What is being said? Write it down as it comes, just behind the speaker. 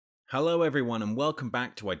Hello, everyone, and welcome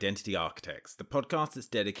back to Identity Architects, the podcast that's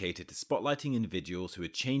dedicated to spotlighting individuals who are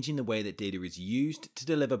changing the way that data is used to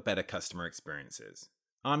deliver better customer experiences.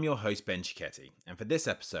 I'm your host, Ben Cicchetti, and for this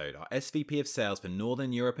episode, our SVP of Sales for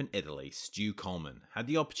Northern Europe and Italy, Stu Coleman, had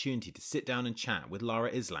the opportunity to sit down and chat with Lara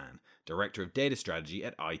Islan, Director of Data Strategy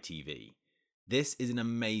at ITV. This is an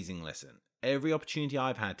amazing listen. Every opportunity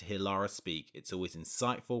I've had to hear Lara speak, it's always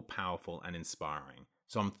insightful, powerful, and inspiring.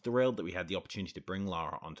 So I'm thrilled that we had the opportunity to bring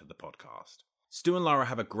Lara onto the podcast. Stu and Lara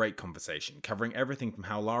have a great conversation, covering everything from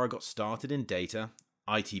how Lara got started in data,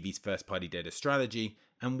 ITV's first-party data strategy,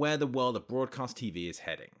 and where the world of broadcast TV is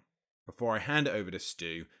heading. Before I hand it over to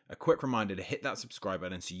Stu, a quick reminder to hit that subscribe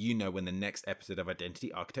button so you know when the next episode of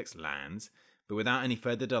Identity Architects lands. But without any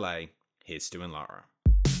further delay, here's Stu and Lara.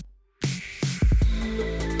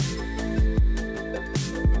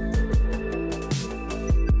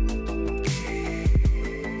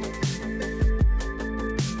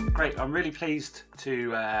 Great. I'm really pleased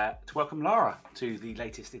to welcome Lara to the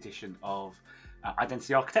latest edition of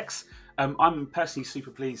Identity Architects. I'm personally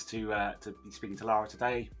super pleased to be speaking to Lara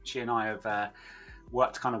today. She and I have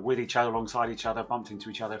worked kind of with each other, alongside each other, bumped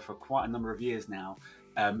into each other for quite a number of years now,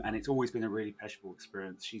 and it's always been a really pleasurable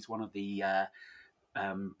experience. She's one of the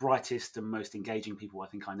brightest and most engaging people I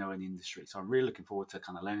think I know in the industry. So I'm really looking forward to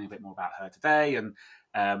kind of learning a bit more about her today and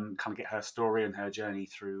kind of get her story and her journey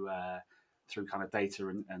through kind of data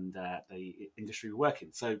and the industry we work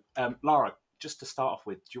in. So, Lara, just to start off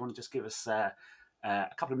with, do you want to just give us a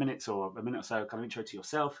couple of minutes or a minute or so kind of intro to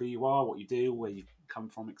yourself, who you are, what you do, where you come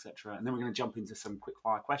from, etc. And then we're going to jump into some quick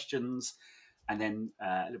fire questions and then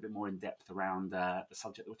a little bit more in depth around the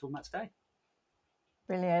subject that we're talking about today.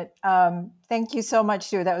 Brilliant. Thank you so much,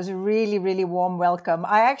 Stu. That was a really, really warm welcome.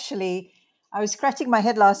 I was scratching my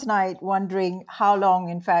head last night, wondering how long,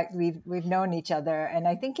 in fact, we've known each other, and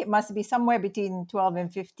I think it must be somewhere between 12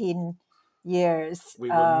 and 15 years. We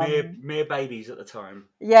were mere babies at the time.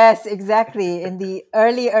 Yes, exactly. In the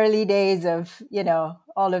early days of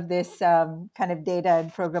all of this kind of data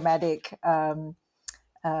and programmatic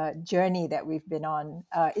journey that we've been on.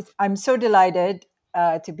 I'm so delighted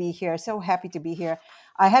to be here. So happy to be here.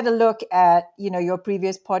 I had a look at your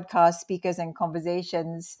previous podcast speakers and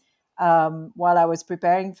conversations while I was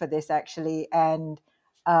preparing for this, actually, and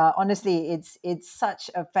honestly, it's such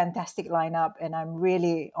a fantastic lineup, and I'm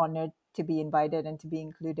really honored to be invited and to be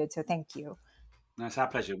included. So thank you. No, it's our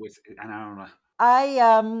pleasure. And our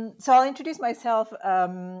honor. So I'll introduce myself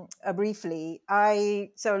briefly.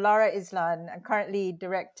 So Lara Islan. I'm currently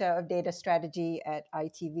Director of Data Strategy at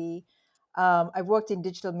ITV. I've worked in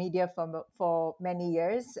digital media for many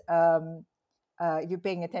years. If you're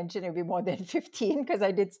paying attention, it'll be more than 15 because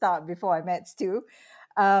I did start before I met Stu.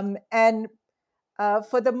 And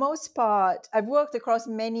for the most part, I've worked across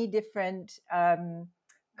many different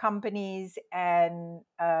companies and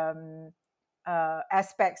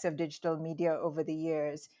aspects of digital media over the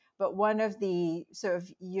years. But one of the sort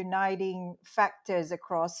of uniting factors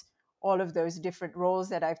across all of those different roles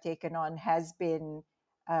that I've taken on has been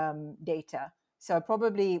data. So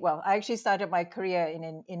I actually started my career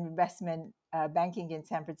in investment banking in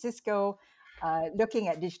San Francisco, looking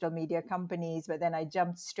at digital media companies, but then I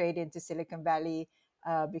jumped straight into Silicon Valley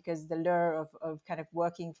because the lure of kind of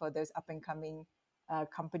working for those up and coming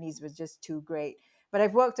companies was just too great. But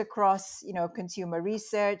I've worked across, consumer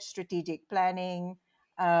research, strategic planning,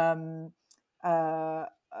 and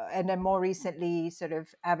then more recently, sort of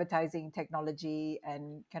advertising technology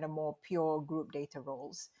and kind of more pure group data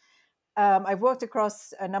roles. I've worked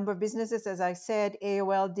across a number of businesses, as I said,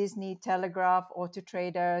 AOL, Disney, Telegraph,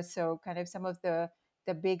 Autotrader, so kind of some of the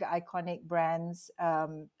big iconic brands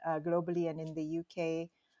globally and in the UK.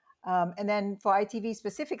 And then for ITV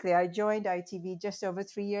specifically, I joined ITV just over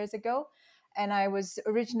 3 years ago. And I was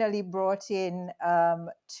originally brought in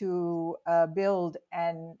to build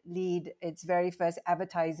and lead its very first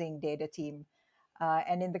advertising data team.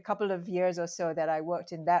 And in the couple of years or so that I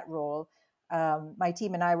worked in that role, my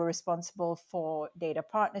team and I were responsible for data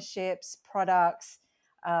partnerships, products,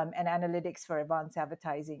 and analytics for advanced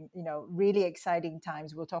advertising. Really exciting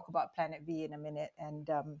times. We'll talk about Planet V in a minute. And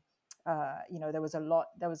there was a lot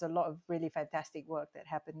of really fantastic work that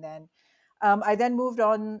happened then. I then moved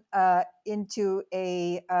on into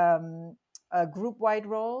a group-wide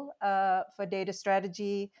role for data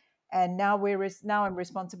strategy, and now I'm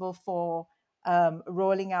responsible for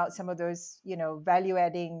rolling out some of those,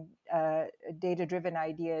 value-adding, data-driven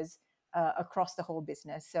ideas across the whole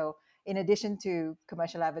business. So, in addition to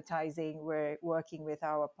commercial advertising, we're working with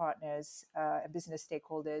our partners, business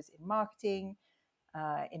stakeholders in marketing,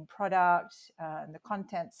 in product, on the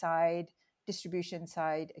content side, distribution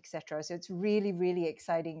side, etc. So it's really, really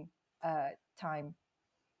exciting time.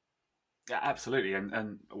 Yeah, absolutely.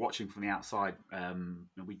 And watching from the outside,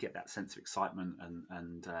 we get that sense of excitement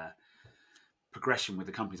and progression with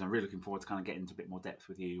the companies. I'm really looking forward to kind of getting into a bit more depth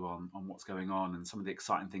with you on what's going on and some of the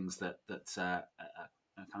exciting things that are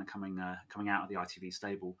kind of coming out of the ITV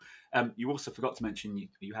stable. You also forgot to mention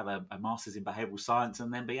you have a master's in behavioural science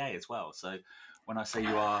and an MBA as well. So when I say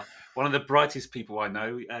you are one of the brightest people I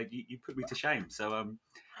know, you put me to shame. So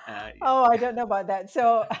Oh, I don't know about that.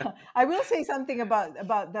 So I will say something about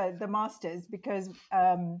the masters, because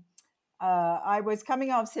I was coming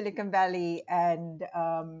out of Silicon Valley, and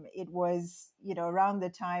it was, around the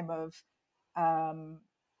time of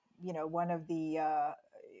one of the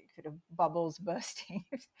kind of bubbles bursting.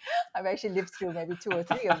 I've actually lived through maybe 2 or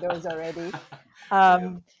 3 of those already.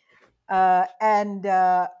 brilliant. And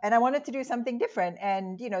I wanted to do something different.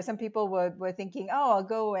 And some people were thinking, oh, I'll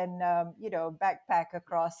go and backpack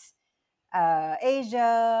across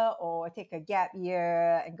Asia, or take a gap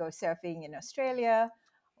year and go surfing in Australia,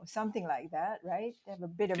 or something like that, right? Have a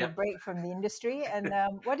bit of a Yep. break from the industry. And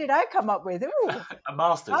what did I come up with? Ooh, A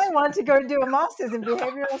master's. I want to go and do a master's in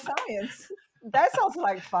behavioral science. That sounds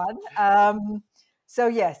like fun. So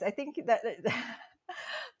yes, I think that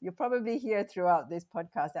you'll probably hear throughout this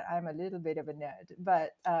podcast that I'm a little bit of a nerd,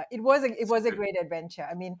 but it was a great adventure.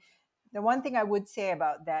 I mean, the one thing I would say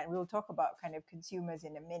about that, we'll talk about kind of consumers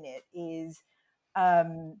in a minute, is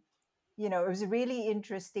it was really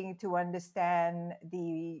interesting to understand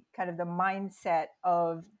the kind of the mindset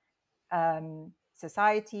of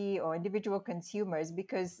society or individual consumers,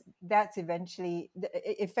 because that's effectively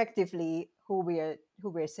who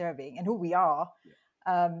we're serving and who we are.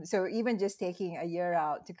 So even just taking a year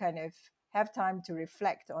out to kind of have time to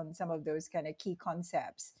reflect on some of those kind of key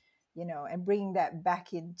concepts, and bringing that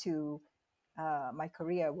back into my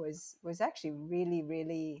career was actually really,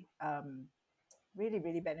 really,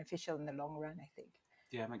 really beneficial in the long run, I think.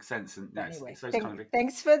 Yeah, it makes sense. And But anyway, it's those kind of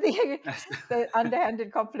thanks for the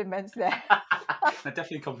underhanded compliments there. no,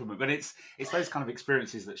 definitely a compliment. But it's those kind of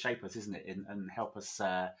experiences that shape us, isn't it? And help us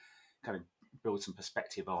kind of build some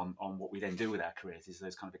perspective on what we then do with our careers. Is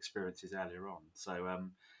those kind of experiences earlier on. So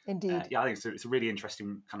Indeed. yeah, I think it's a really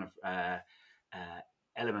interesting kind of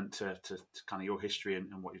element to kind of your history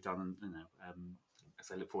and what you've done. And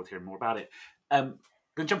as I look forward to hearing more about it.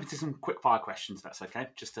 Going to jump into some quick fire questions, if that's okay.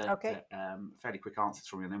 Just Okay. fairly quick answers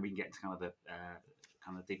from you, and then we can get into kind of the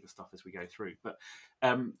kind of deeper stuff as we go through. But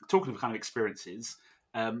talking of kind of experiences,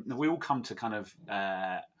 we all come to kind of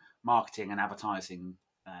marketing and advertising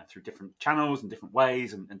through different channels and different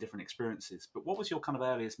ways and different experiences. But what was your kind of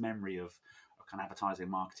earliest memory of kind of advertising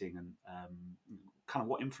and marketing, and kind of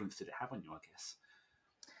what influence did it have on you, I guess?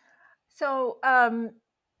 So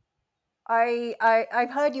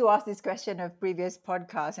I've heard you ask this question of previous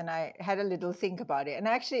podcasts, and I had a little think about it. And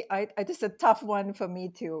actually, I this is a tough one for me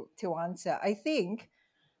to answer. I think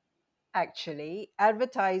actually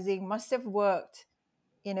advertising must have worked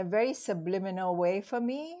in a very subliminal way for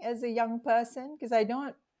me as a young person, because I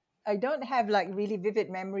don't have like really vivid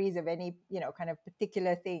memories of any kind of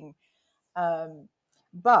particular thing.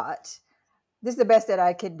 But this is the best that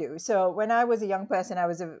I can do. So when I was a young person, I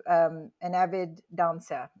was an avid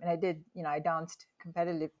dancer, and I danced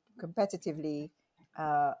competitively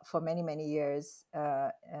for many years,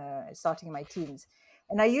 starting in my teens.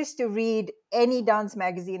 And I used to read any dance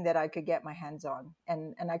magazine that I could get my hands on,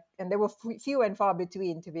 and there were few and far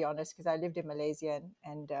between, to be honest, because I lived in Malaysia,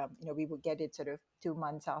 and we would get it sort of 2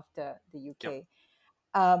 months after the UK.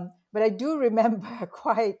 Yep. But I do remember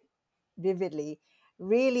quite vividly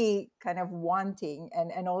really kind of wanting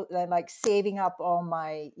and like saving up all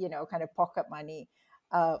my kind of pocket money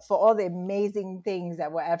for all the amazing things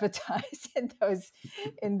that were advertised in those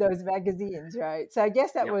magazines, right? So I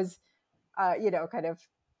guess that Yep. was kind of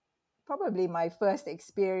probably my first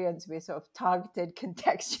experience with sort of targeted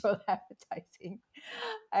contextual advertising,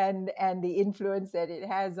 and the influence that it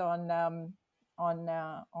has on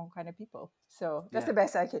kind of people. So that's Yeah. the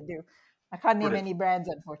best I can do. I can't name Brilliant. any brands,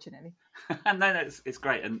 unfortunately. No, it's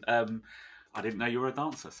great. And I didn't know you were a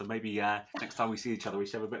dancer, so maybe next time we see each other, we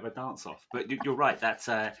should have a bit of a dance off. But you're right. That's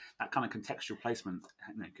that kind of contextual placement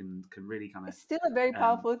can really kind of It's still a very um,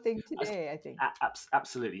 powerful thing today, I think.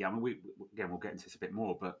 absolutely. I mean, we again we'll get into this a bit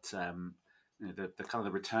more, but the kind of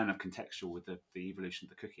the return of contextual with the evolution of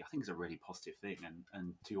the cookie, I think is a really positive thing.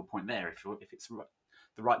 And to your point there, if it's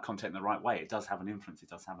the right content in the right way, it does have an influence. It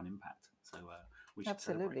does have an impact. So we should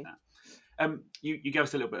celebrate Absolutely. that. You gave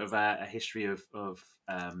us a little bit of a history of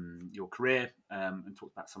your career and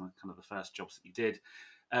talked about some of kind of the first jobs that you did.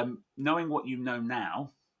 Knowing what you know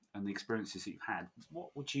now and the experiences that you've had,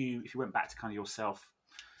 what would you, if you went back to kind of yourself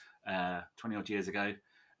 20 odd years ago,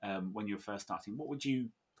 when you were first starting, what would you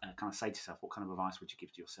kind of say to yourself? What kind of advice would you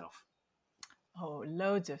give to yourself? Oh,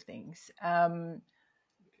 loads of things. Apart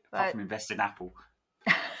But from invest in Apple.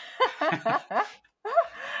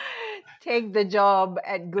 take the job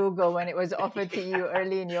at Google when it was offered to you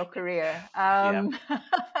early in your career. Yeah.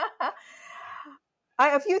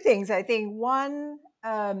 A few things. I think one,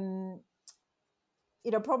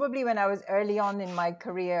 probably when I was early on in my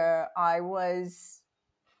career, I was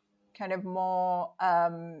kind of more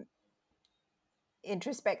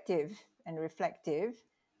introspective and reflective.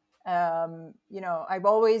 I've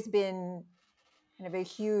always been kind of a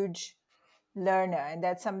huge learner, and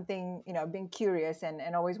that's something, being curious and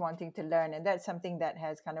always wanting to learn, and that's something that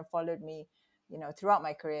has kind of followed me, throughout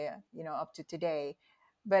my career, up to today.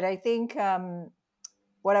 But I think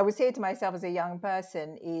what I would say to myself as a young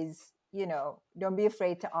person is, don't be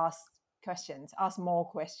afraid to ask questions, ask more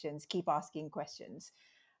questions, keep asking questions.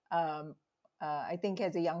 um, I think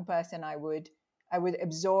as a young person, I would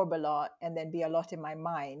absorb a lot and then be a lot in my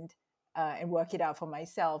mind, and work it out for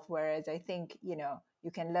myself. Whereas I think, you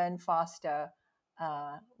can learn faster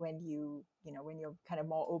when when you're kind of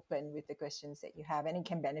more open with the questions that you have, and it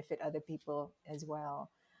can benefit other people as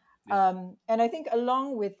well. Yeah. And I think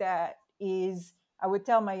along with that is, I would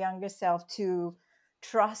tell my younger self to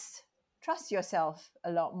trust yourself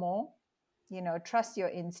a lot more. Trust your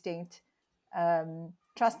instinct,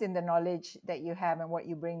 trust in the knowledge that you have and what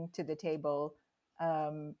you bring to the table.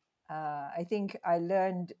 I think I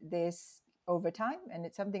learned this over time, and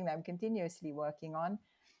it's something that I'm continuously working on.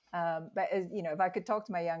 But as if I could talk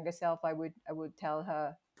to my younger self, I would tell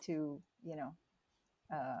her to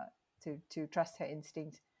to trust her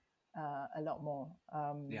instinct a lot more.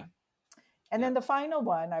 Yeah. And then the final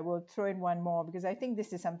one, I will throw in one more, because I think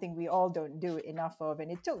this is something we all don't do enough of,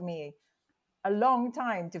 and it took me a long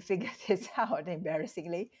time to figure this out,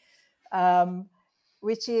 embarrassingly,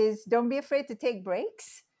 which is, don't be afraid to take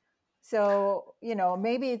breaks. So,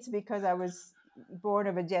 maybe it's because I was born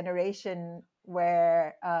of a generation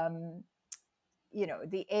where,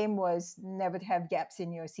 the aim was never to have gaps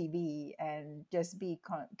in your CV and just be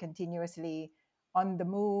continuously on the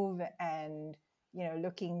move, and,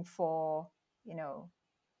 looking for,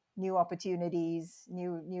 new opportunities,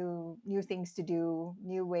 new things to do,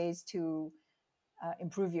 new ways to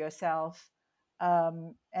improve yourself.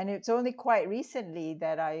 And it's only quite recently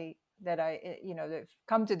that I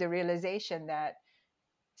come to the realization that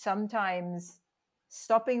sometimes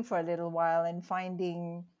stopping for a little while and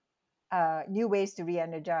finding new ways to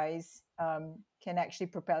re-energize can actually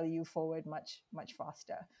propel you forward much, much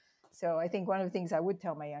faster. So I think one of the things I would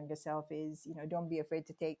tell my younger self is, don't be afraid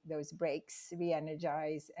to take those breaks,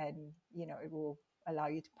 re-energize, and, it will allow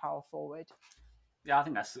you to power forward. Yeah, I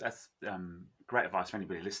think that's great advice for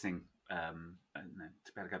anybody listening. And,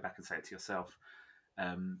 to be able to go back and say it to yourself.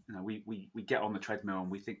 We get on the treadmill, and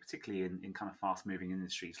we think, particularly in kind of fast moving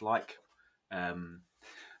industries like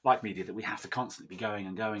media, that we have to constantly be going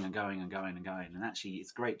and going and going and going and going. And actually,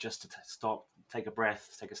 it's great just to stop, take a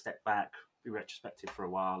breath, take a step back, be retrospective for a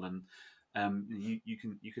while, and you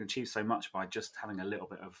can achieve so much by just having a little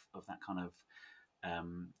bit of that kind of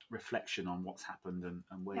reflection on what's happened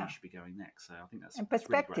and where you should be going next. So I think that's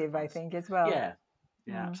perspective, really I think, as well.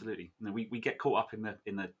 Yeah, absolutely. We get caught up in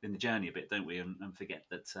the journey a bit, don't we, and forget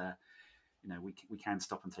that we can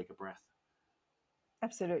stop and take a breath.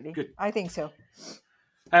 Absolutely. Good. I think so.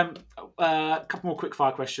 A couple more quick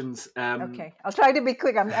fire questions. Okay, I'll try to be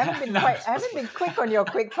quick. I haven't been quick on your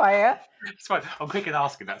quick fire. It's fine. I'm quick at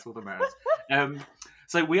asking. That's all that matters.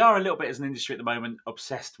 So we are a little bit, as an industry at the moment,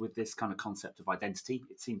 obsessed with this kind of concept of identity.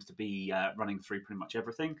 It seems to be running through pretty much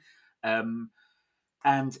everything.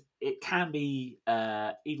 And it can be,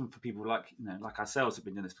 even for people like ourselves who've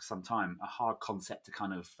been doing this for some time, a hard concept to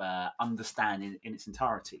kind of understand in its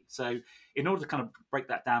entirety. So in order to kind of break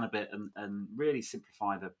that down a bit and really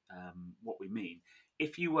simplify what we mean,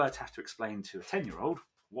 if you were to have to explain to a 10-year-old,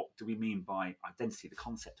 what do we mean by identity, the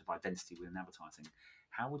concept of identity within advertising,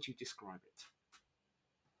 how would you describe it?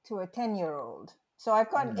 To a 10-year-old. So I've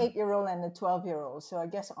got an 8-year-old and a 12-year-old. So I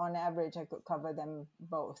guess on average, I could cover them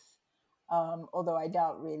both. Although I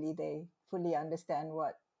doubt really they fully understand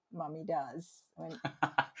what mommy does. I mean,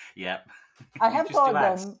 yeah. I have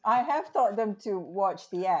taught them to watch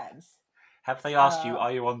the ads. Have they asked you,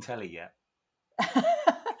 are you on telly yet?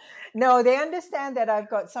 No, they understand that I've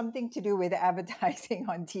got something to do with advertising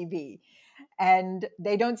on TV, and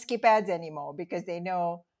they don't skip ads anymore because they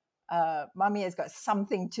know mommy has got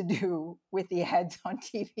something to do with the ads on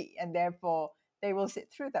TV, and therefore they will sit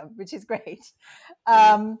through them, which is great.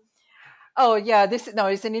 Oh yeah,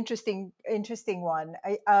 it's an interesting one.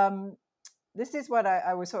 This is what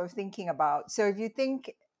I was sort of thinking about. So if you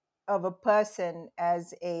think of a person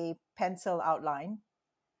as a pencil outline,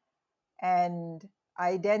 and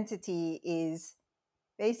identity is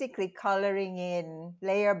basically coloring in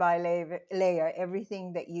layer by layer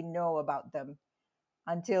everything that you know about them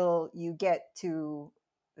until you get to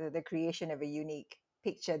the creation of a unique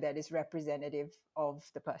picture that is representative of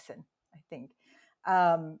the person, I think.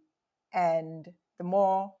 And the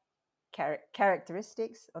more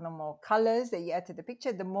characteristics or the more colors that you add to the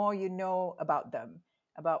picture, the more you know about them,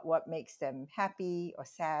 about what makes them happy or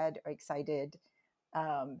sad or excited.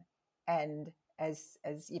 And as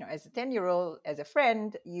you know, as a 10-year-old, as a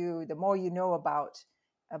friend, the more you know about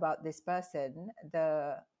this person,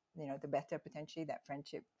 the the better potentially that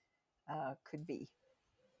friendship could be.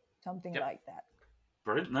 Something Yep. like that.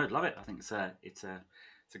 Brilliant. No, love it. I think it's a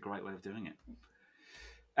great way of doing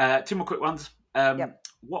it. Two more quick ones. Yep.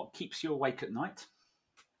 What keeps you awake at night?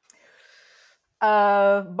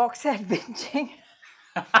 Box set binging.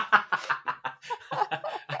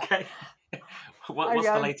 Okay. What's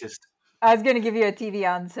the latest? I was going to give you a TV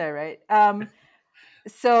answer, right?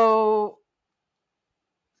 So,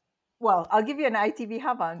 well, I'll give you an ITV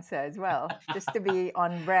Hub answer as well, just to be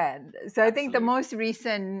on brand. So, I think the most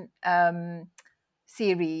recent drama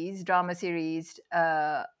series,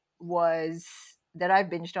 was that I've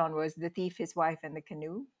binged on was The Thief, His Wife, and the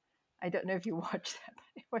Canoe. I don't know if you watched that.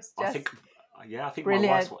 It was just I think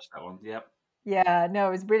brilliant. My wife's watched that one. Yep. Yeah, no,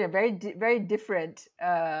 it was brilliant. Very different,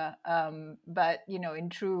 but in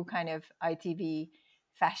true kind of ITV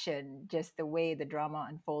fashion, just the way the drama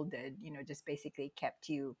unfolded, just basically kept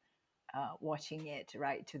you watching it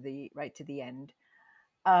right to the end.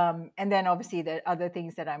 And then obviously the other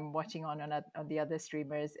things that I'm watching on the other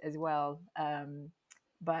streamers as well.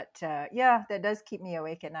 But yeah, that does keep me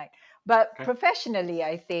awake at night. But professionally,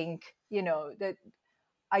 I think that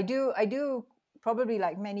I do probably,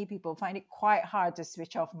 like many people, find it quite hard to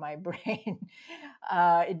switch off my brain.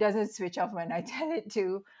 It doesn't switch off when I tell it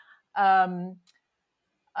to.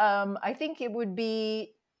 I think it would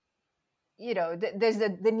be, there's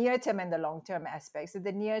the near term and the long term aspect. So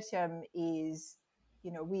the near term is,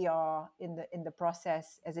 we are in the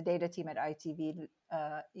process as a data team at ITV,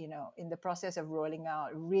 in the process of rolling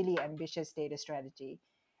out a really ambitious data strategy.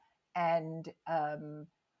 And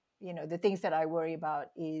the things that I worry about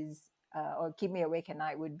is, or keep me awake at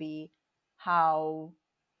night, would be how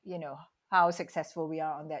successful we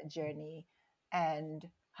are on that journey, and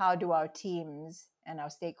how do our teams and our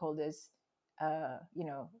stakeholders, how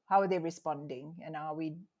are they responding, and are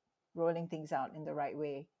we rolling things out in the right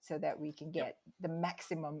way so that we can get the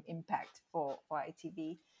maximum impact for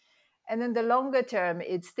ITV. And then the longer term,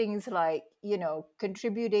 it's things like,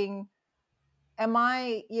 contributing. Am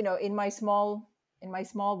I, in my small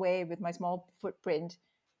way, with my small footprint,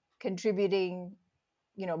 contributing,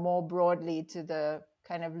 more broadly to the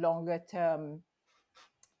kind of longer term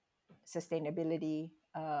sustainability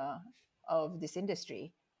of this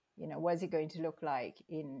industry? What is it going to look like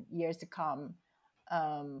in years to come?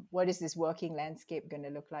 What is this working landscape going to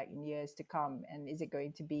look like in years to come? And is it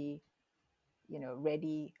going to be,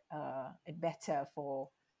 ready and better for,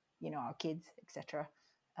 our kids, etc.?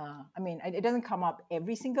 I mean, it doesn't come up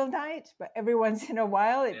every single night, but every once in a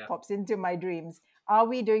while it pops into my dreams. Are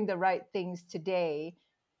we doing the right things today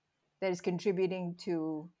that is contributing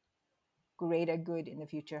to greater good in the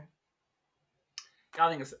future? I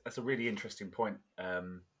think that's a really interesting point.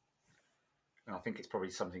 And I think it's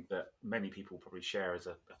probably something that many people probably share as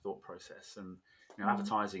a thought process. And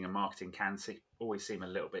advertising and marketing can always seem a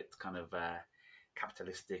little bit kind of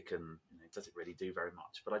capitalistic, and it doesn't really do very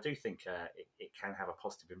much. But I do think it can have a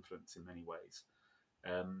positive influence in many ways.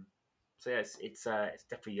 So yeah, it's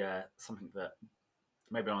definitely something that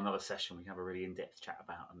maybe on another session we can have a really in-depth chat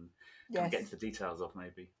about and kind of get into the details of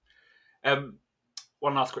maybe.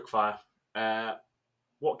 One last quick fire.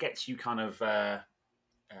 What gets you kind of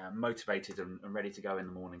motivated and ready to go in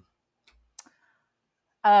the morning?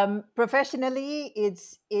 Professionally,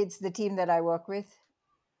 it's the team that I work with.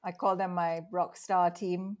 I call them my rock star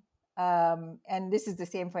team. And this is the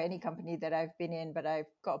same for any company that I've been in, but I've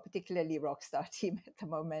got a particularly rock star team at the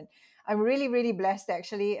moment. I'm really, really blessed,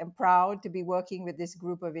 actually, and proud to be working with this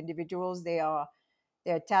group of individuals. They're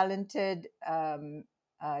talented.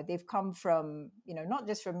 They've come from, not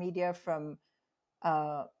just from media, from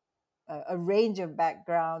a range of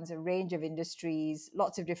backgrounds, a range of industries,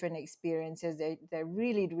 lots of different experiences. They're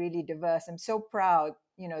really, really diverse. I'm so proud,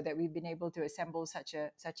 that we've been able to assemble such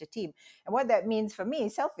a team. And what that means for me,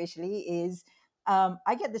 selfishly, is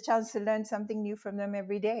I get the chance to learn something new from them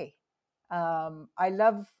every day. I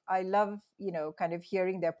love, kind of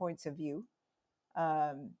hearing their points of view.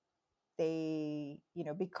 they,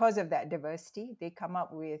 because of that diversity, they come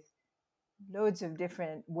up with loads of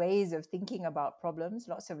different ways of thinking about problems,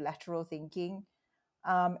 lots of lateral thinking.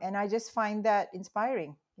 And I just find that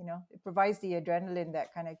inspiring. It provides the adrenaline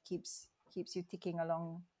that kind of keeps you ticking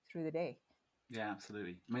along through the day. Yeah,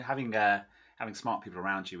 absolutely. I mean, having smart people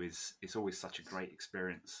around you is always such a great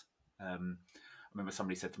experience. I remember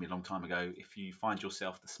somebody said to me a long time ago, if you find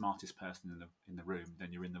yourself the smartest person in the room,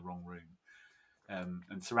 then you're in the wrong room.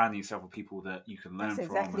 And surrounding yourself with people that you can learn That's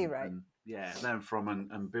from, exactly right. learn from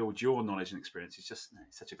and build your knowledge and experience is just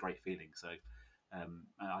such a great feeling. So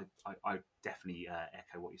I definitely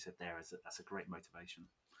echo what you said there. That's a great motivation.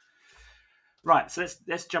 Right, so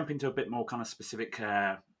let's jump into a bit more kind of specific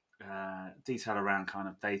detail around kind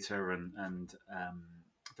of data and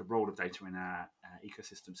the role of data in our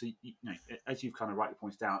ecosystem. So as you've kind of rightly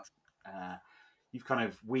pointed out, you've kind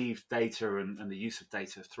of weaved data and the use of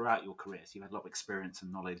data throughout your career. So you've had a lot of experience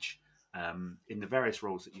and knowledge in the various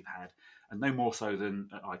roles that you've had, and no more so than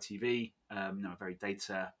at ITV, a very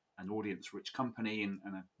data and audience-rich company and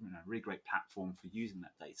a really great platform for using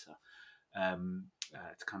that data.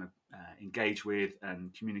 To kind of engage with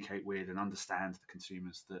and communicate with and understand the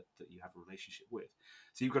consumers that you have a relationship with.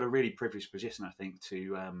 So you've got a really privileged position, I think,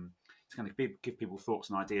 to kind of give people thoughts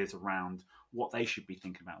and ideas around what they should be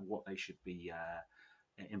thinking about, what they should be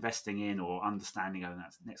investing in or understanding over the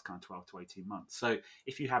next kind of 12 to 18 months. So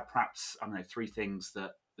if you have perhaps, I don't know, 3 things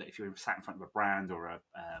that if you're sat in front of a brand or a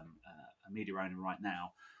media owner right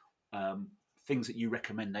now, things that you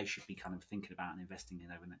recommend they should be kind of thinking about and investing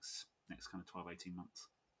in over the next kind of 12, 18 months?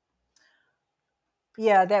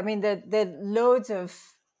 Yeah, I mean, there are loads of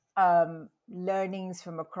learnings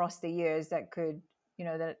from across the years that could,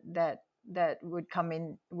 that would come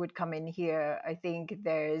in here. I think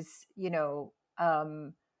there's,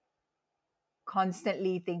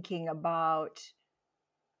 constantly thinking about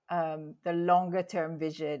the longer term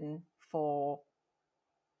vision for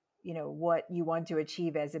what you want to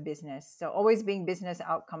achieve as a business. So always being business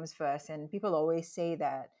outcomes first, and people always say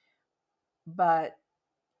that, but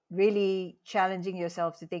really challenging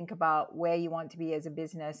yourself to think about where you want to be as a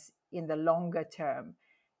business in the longer term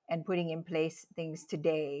and putting in place things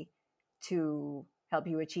today to help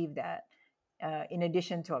you achieve that. In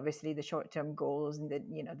addition to obviously the short-term goals and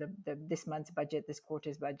the this month's budget, this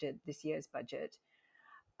quarter's budget, this year's budget.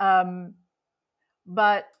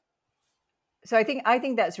 But so I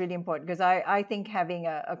think that's really important, because I think having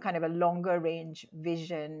a kind of a longer range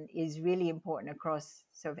vision is really important across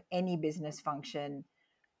sort of any business function,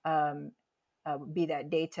 be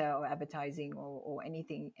that data or advertising or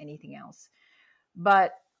anything else.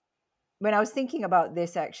 But when I was thinking about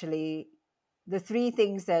this, actually, the 3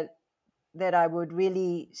 things that I would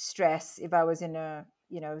really stress if I was in a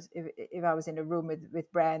if I was in a room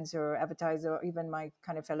with brands or advertisers or even my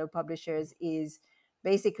kind of fellow publishers is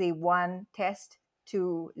basically 1, test;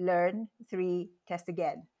 2, learn; 3, test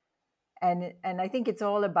again. And I think it's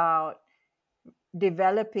all about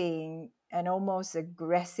developing an almost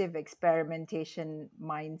aggressive experimentation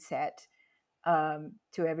mindset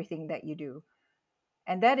to everything that you do.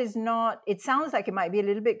 And that is not, it sounds like it might be a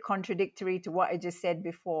little bit contradictory to what I just said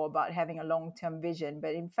before about having a long-term vision,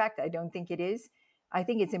 but in fact, I don't think it is. I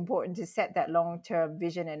think it's important to set that long-term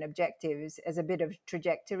vision and objectives as a bit of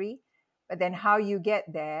trajectory, but then how you get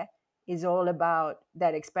there is all about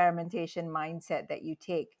that experimentation mindset that you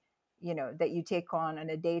take, on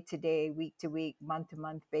a day-to-day, week-to-week,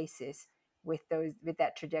 month-to-month basis with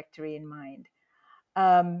that trajectory in mind.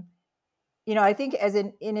 I think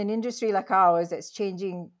in an industry like ours that's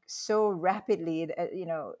changing so rapidly,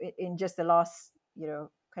 in just the last,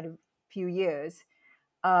 kind of few years,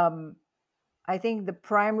 I think the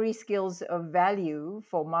primary skills of value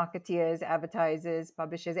for marketeers, advertisers,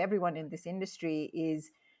 publishers, everyone in this industry is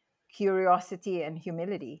curiosity and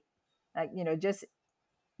humility. Like, just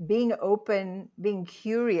being open, being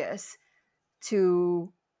curious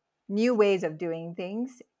to new ways of doing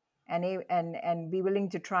things, and be willing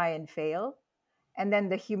to try and fail. And then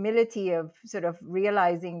the humility of sort of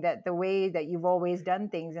realizing that the way that you've always done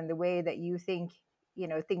things and the way that you think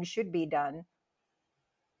things should be done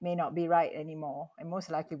may not be right anymore, and most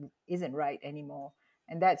likely isn't right anymore.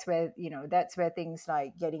 And that's where things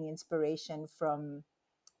like getting inspiration from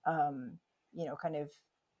kind of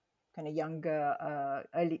younger,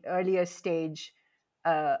 earlier stage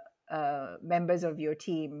uh, members of your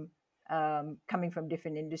team, coming from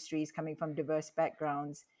different industries, coming from diverse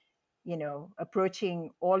backgrounds, approaching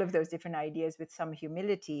all of those different ideas with some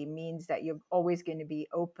humility means that you're always going to be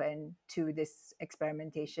open to this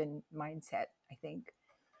experimentation mindset, I think.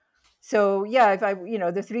 So yeah, if I,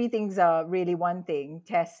 the three things are really one thing: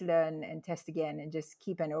 test, learn, and test again, and just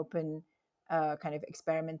keep an open kind of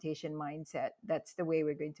experimentation mindset. That's the way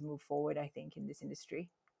we're going to move forward, I think, in this industry.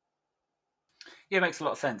 Yeah, it makes a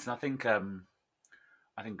lot of sense, and I think a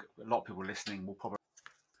lot of people listening will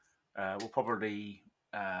probably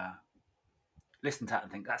listen to that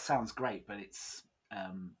and think that sounds great, but it's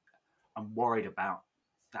I'm worried about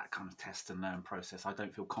that kind of test and learn process. I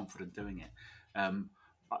don't feel confident doing it.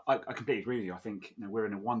 I completely agree with you. I think we're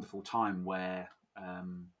in a wonderful time where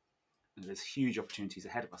there's huge opportunities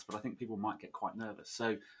ahead of us, but I think people might get quite nervous.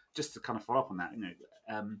 So just to kind of follow up on that,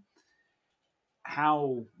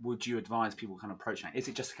 how would you advise people kind of approaching it? Is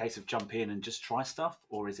it just a case of jump in and just try stuff,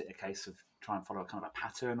 or is it a case of try and follow a kind of a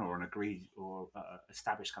pattern or an agreed or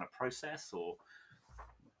established kind of process? Or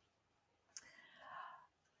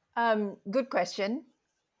Good question.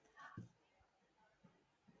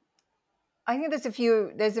 I think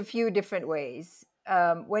there's a few different ways.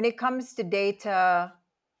 When it comes to data,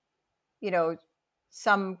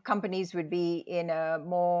 some companies would be in a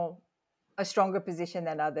stronger position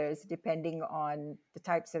than others, depending on the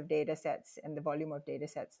types of data sets and the volume of data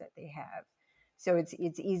sets that they have. So it's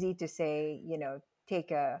easy to say,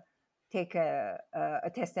 take a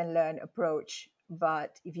test and learn approach,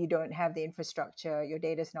 but if you don't have the infrastructure, your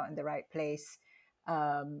data is not in the right place.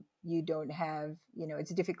 You don't have,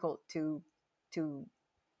 it's difficult to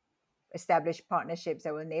establish partnerships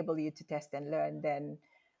that will enable you to test and learn. Then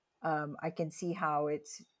I can see how it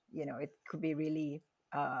could be really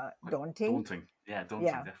daunting. daunting, yeah, daunting,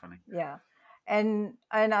 Yeah, definitely. yeah, and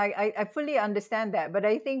I fully understand that, but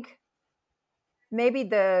I think maybe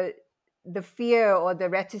the fear or the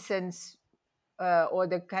reticence or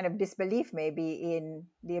the kind of disbelief maybe in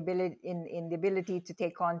the ability to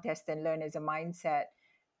take on, test and learn as a mindset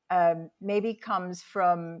maybe comes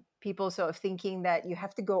from people sort of thinking that you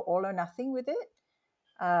have to go all or nothing with it.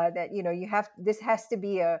 That this has to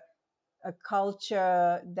be a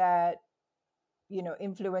culture that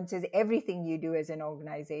influences everything you do as an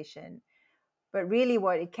organization. But really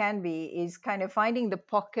what it can be is kind of finding the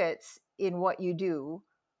pockets in what you do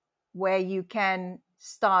where you can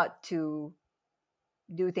start to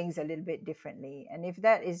do things a little bit differently. And if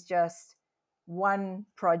that is just one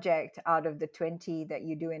project out of the 20 that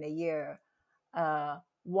you do in a year,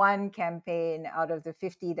 one campaign out of the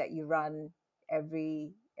 50 that you run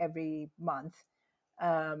every month,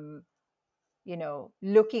 um,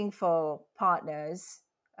 looking for partners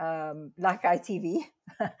like ITV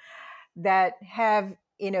that have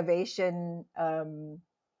innovation, uh,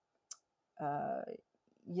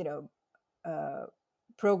 you know, uh,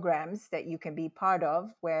 programs that you can be part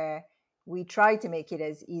of, where we try to make it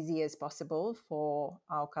as easy as possible for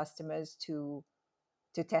our customers to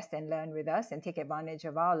test and learn with us and take advantage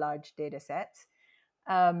of our large data sets.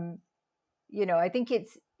 Um, I think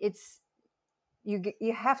it's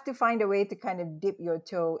you have to find a way to kind of dip your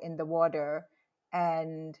toe in the water,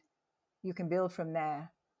 and you can build from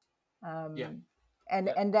there. Yeah, Um,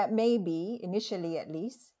 yeah, and that may be initially, at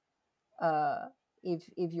least, uh,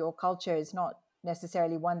 if your culture is not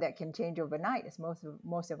necessarily one that can change overnight, as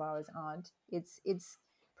most of ours aren't. It's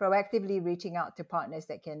proactively reaching out to partners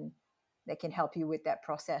that can help you with that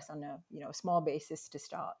process on a small basis to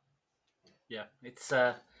start. yeah. It's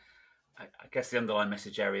I guess the underlying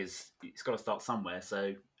message there is it's got to start somewhere.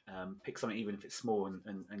 So pick something, even if it's small,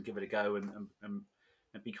 and give it a go, and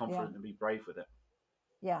be Yeah, confident and be brave with it.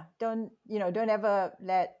 yeah. Don't ever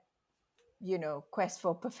let quest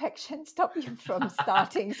for perfection stop you from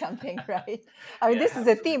starting something, right? I mean, Yeah, this is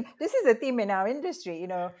a absolutely. theme. This is a theme in our industry.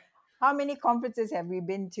 How many conferences have we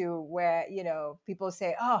been to where people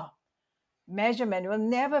say, "Oh, measurement, we'll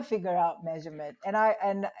never figure out measurement,"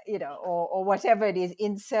 or whatever it is,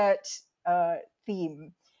 insert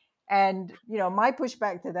theme. And my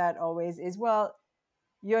pushback to that always is, well,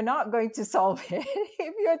 you're not going to solve it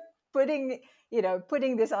if you're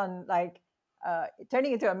putting this on, like,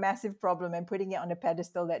 turning into a massive problem and putting it on a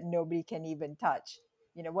pedestal that nobody can even touch.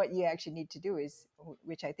 What you actually need to do is,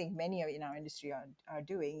 which I think many in our industry are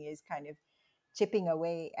doing, is kind of chipping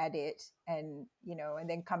away at it, and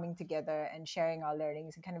then coming together and sharing our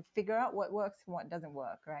learnings and kind of figure out what works and what doesn't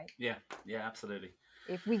work, right? Yeah, yeah, absolutely.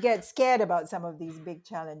 If we get scared about some of these big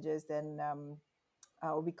challenges, then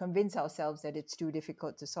or we convince ourselves that it's too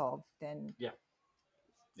difficult to solve, then Yeah,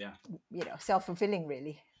 yeah, self-fulfilling,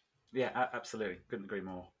 really. yeah, absolutely. Couldn't agree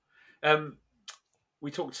more. We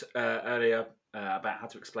talked earlier about how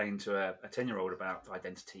to explain to a 10-year-old about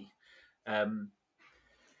identity. Um,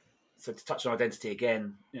 so to touch on identity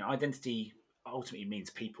again, identity ultimately means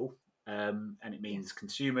people, and it means Yes.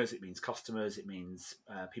 consumers, it means customers, it means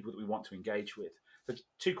people that we want to engage with. So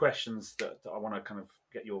two questions that I want to kind of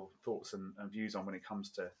get your thoughts and views on when it comes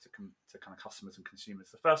to kind of customers and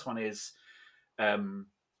consumers. The first one is, um,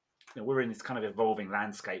 we're in this kind of evolving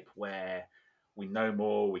landscape where we know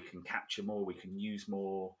more, we can capture more, we can use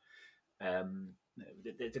more.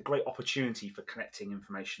 There's a great opportunity for collecting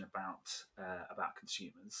information about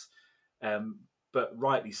consumers, um, but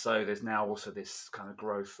rightly so. There's now also this kind of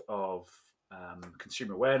growth of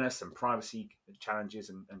consumer awareness and privacy challenges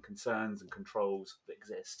and concerns and controls that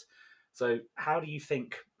exist. So, how do you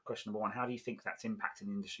think? Question number one: how do you think that's impacting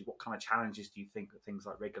the industry? What kind of challenges do you think that things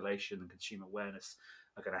like regulation and consumer awareness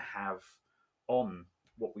are going to have on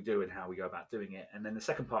what we do and how we go about doing it? And then the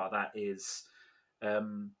second part of that is,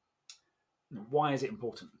 um, why is it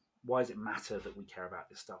important? Why does it matter that we care about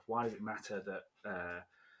this stuff? Why does it matter that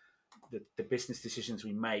the business decisions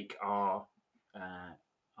we make are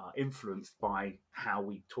influenced by how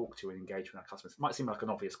we talk to and engage with our customers? It might seem like an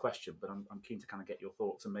obvious question, but I'm keen to kind of get your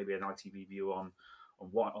thoughts and maybe an ITV view on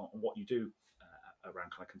what you do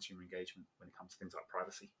around kind of consumer engagement when it comes to things like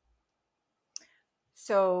privacy.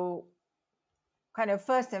 So, kind of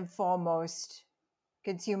first and foremost,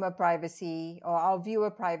 consumer privacy or our viewer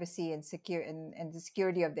privacy and the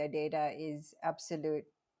security of their data is absolute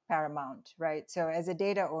paramount, right? So as a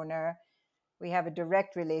data owner, we have a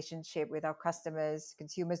direct relationship with our customers,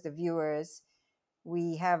 consumers, the viewers.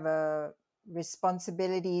 We have a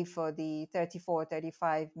responsibility for the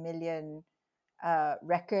 35 million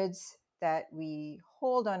records that we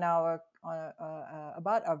hold on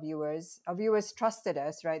about our viewers. Our viewers trusted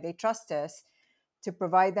us, right? They trust us to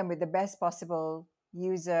provide them with the best possible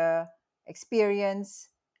user experience,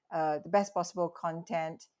 the best possible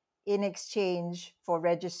content in exchange for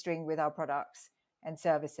registering with our products and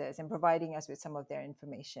services and providing us with some of their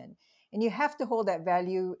information. And you have to hold that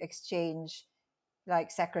value exchange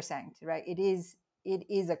like sacrosanct, right? It is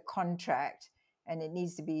a contract and it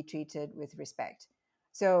needs to be treated with respect.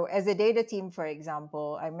 So as a data team, for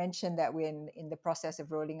example, I mentioned that we're in the process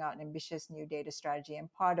of rolling out an ambitious new data strategy.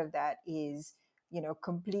 And part of that is,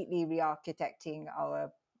 completely re-architecting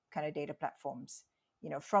our kind of data platforms,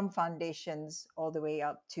 from foundations all the way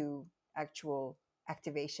up to actual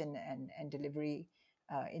activation and delivery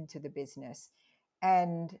into the business.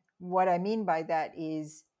 And what I mean by that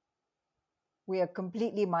is we are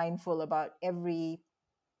completely mindful about every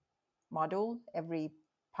model, every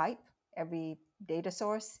pipe, every data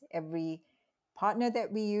source, every partner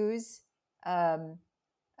that we use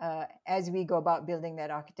as we go about building that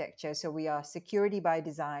architecture. So we are security by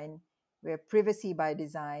design, we are privacy by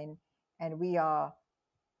design, and we are,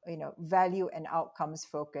 value and outcomes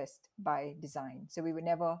focused by design. So we would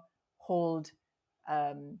never hold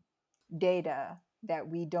data that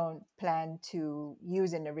we don't plan to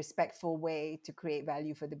use in a respectful way to create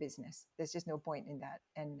value for the business. There's just no point in that,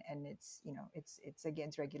 and it's it's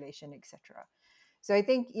against regulation, etc. So I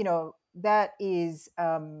think that is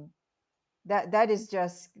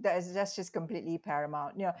that's just completely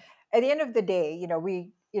paramount. At the end of the day,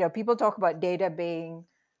 we people talk about data being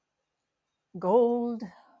gold,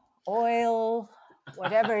 oil,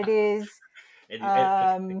 whatever it is. Pick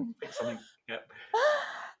something. Yep.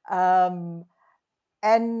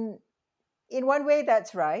 And in one way,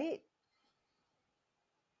 that's right,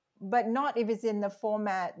 but not if it's in the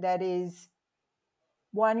format that is,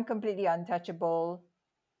 one, completely untouchable,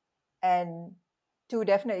 and two,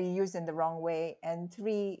 definitely used in the wrong way, and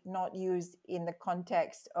three, not used in the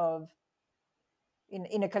context of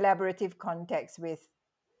in a collaborative context with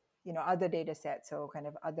other data sets or kind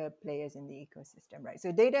of other players in the ecosystem, right?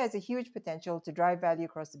 So data has a huge potential to drive value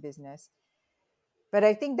across the business, but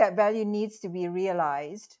I think that value needs to be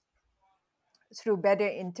realized through better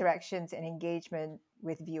interactions and engagement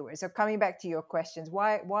with viewers. So coming back to your questions,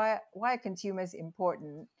 why are consumers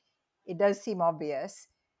important? It does seem obvious,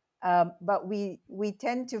 but we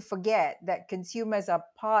tend to forget that consumers are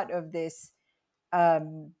part of this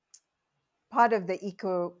part of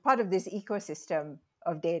this ecosystem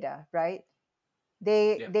of data, right?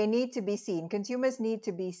 They need to be seen. Consumers need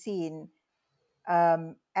to be seen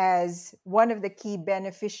as one of the key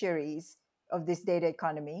beneficiaries of this data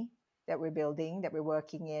economy that we're building, that we're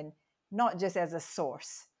working in, not just as a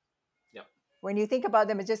source. Yep. When you think about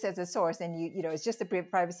them just as a source, and it's just the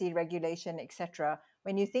privacy regulation, etc.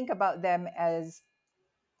 When you think about them as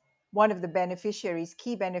one of the beneficiaries,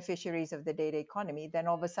 key beneficiaries of the data economy, then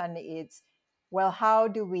all of a sudden it's, well, how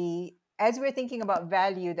do we, as we're thinking about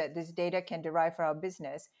value that this data can derive for our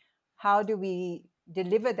business, how do we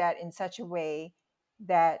deliver that in such a way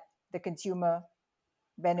that the consumer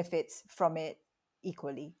benefits from it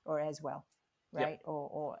equally or as well, right? Yep.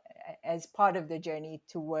 Or as part of the journey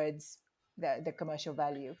towards the commercial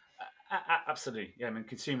value. Absolutely. Yeah, I mean,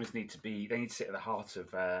 consumers need to sit at the heart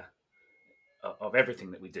of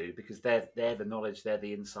everything that we do, because they're the knowledge, they're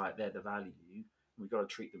the insight, they're the value. We've got to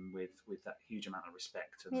treat them with that huge amount of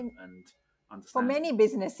respect I mean, and for understanding. many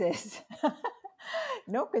businesses,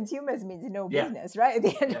 no consumers means no Yeah, business, right? At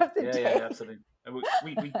the end of the yeah, day. absolutely. And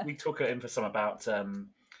we talk at InfoSum about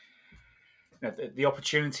the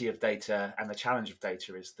opportunity of data and the challenge of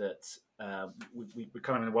data is that we're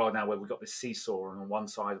kind of in a world now where we've got this seesaw, and on one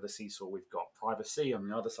side of the seesaw we've got privacy, on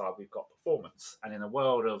the other side we've got performance. And in a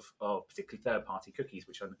world of particularly third-party cookies,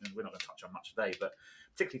 which we're not going to touch on much today, but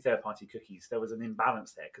particularly third-party cookies, there was an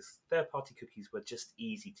imbalance there, because third-party cookies were just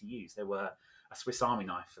easy to use. They were a Swiss Army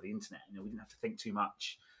knife for the internet. We didn't have to think too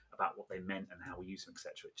much about what they meant and how we use them,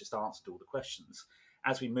 etc. It just answered all the questions.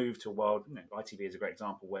 As we move to a world, ITV is a great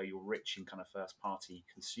example where you're rich in kind of first-party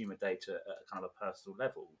consumer data at a kind of a personal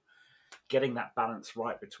level. Getting that balance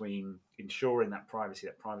right between ensuring that privacy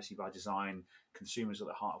by design, consumers at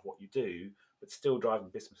the heart of what you do, but still driving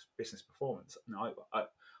business performance. And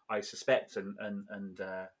I suspect and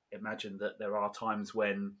imagine that there are times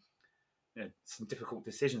when some difficult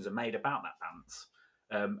decisions are made about that balance.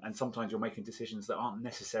 And sometimes you're making decisions that aren't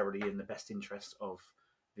necessarily in the best interest of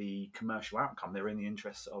the commercial outcome. They're in the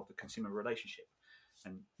interest of the consumer relationship.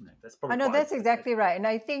 And that's probably I know that's exactly right. And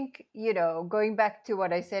I think, going back to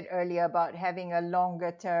what I said earlier about having a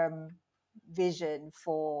longer term vision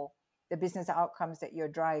for the business outcomes that you're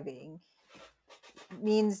driving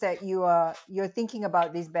means that you're thinking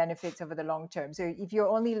about these benefits over the long term. So if you're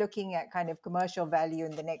only looking at kind of commercial value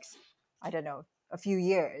in the next, I don't know, a few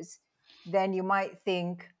years, then you might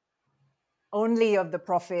think only of the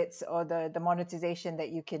profits or the monetization that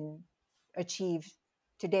you can achieve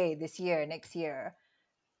today, this year, next year.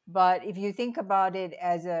 But if you think about it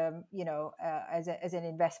as as an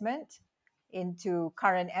investment into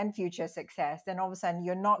current and future success, then all of a sudden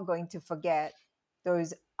you're not going to forget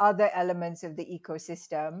those other elements of the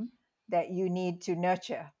ecosystem that you need to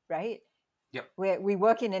nurture, right? Yep. We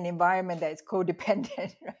work in an environment that's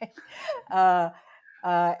codependent, right?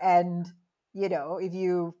 And if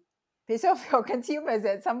you piss off your consumers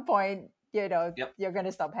at some point, Yep. you're going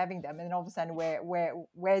to stop having them, and then all of a sudden,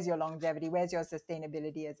 where's your longevity? Where's your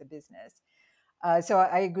sustainability as a business? So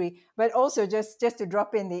I agree, but also just to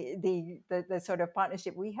drop in the sort of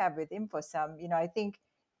partnership we have with InfoSum, I think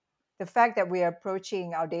the fact that we are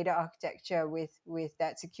approaching our data architecture with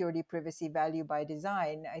that security, privacy, value by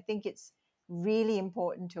design, I think it's really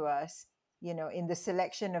important to us, in the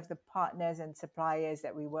selection of the partners and suppliers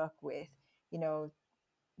that we work with.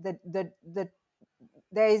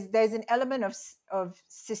 There's an element of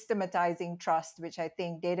systematizing trust, which I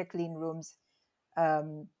think data clean rooms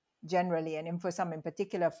generally, and InfoSum in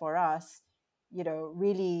particular for us,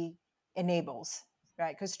 really enables,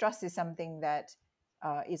 right? Because trust is something that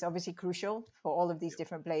is obviously crucial for all of these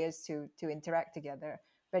different players to interact together,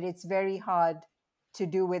 but it's very hard to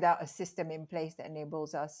do without a system in place that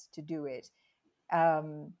enables us to do it.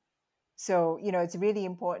 So it's really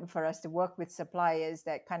important for us to work with suppliers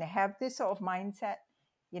that kind of have this sort of mindset,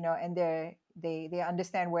 and they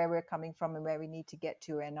understand where we're coming from and where we need to get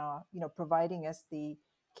to, and are providing us the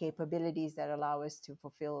capabilities that allow us to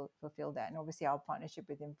fulfill that. And obviously our partnership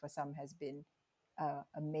with InfoSum has been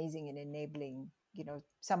amazing in enabling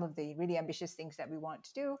some of the really ambitious things that we want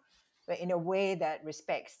to do, but in a way that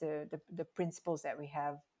respects the principles that we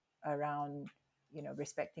have around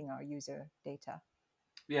respecting our user data.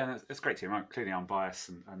 Yeah, that's great to hear. Clearly, I'm biased,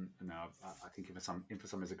 and I think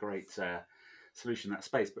InfoSum is a great solution in that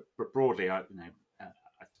space. But broadly, I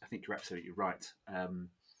think you're absolutely right.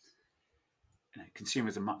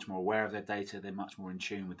 Consumers are much more aware of their data. They're much more in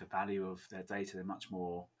tune with the value of their data. They're much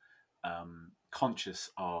more conscious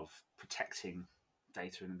of protecting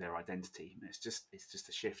data and their identity. And it's just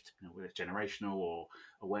a shift, whether it's generational or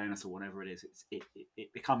awareness or whatever it is.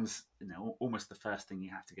 It becomes almost the first thing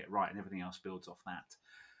you have to get right, and everything else builds off that.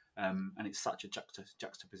 And it's such a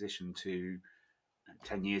juxtaposition to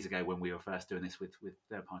 10 years ago when we were first doing this with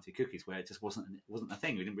third-party cookies, where it just wasn't a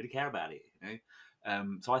thing. We didn't really care about it,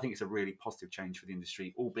 So I think it's a really positive change for the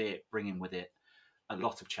industry, albeit bringing with it a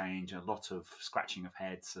lot of change, a lot of scratching of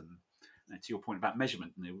heads. And to your point about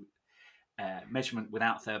measurement, measurement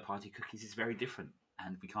without third-party cookies is very different,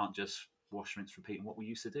 and we can't just wash, rinse, repeat on what we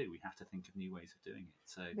used to do. We have to think of new ways of doing it.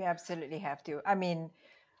 So we absolutely have to. I mean,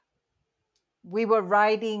 we were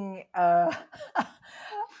riding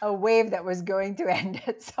a wave that was going to end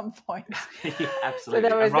at some point. Yeah, absolutely.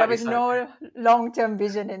 So there was no long-term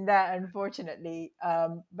vision in that, unfortunately.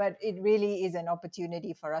 But it really is an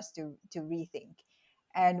opportunity for us to rethink.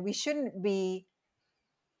 And we shouldn't be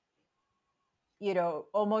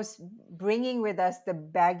almost bringing with us the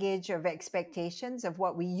baggage of expectations of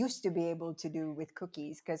what we used to be able to do with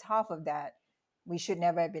cookies, because half of that we should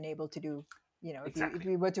never have been able to do, if Exactly.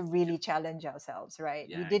 we were to really challenge ourselves, right?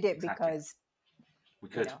 We Yeah, did it exactly. because, We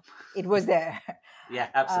could. it was there. Yeah,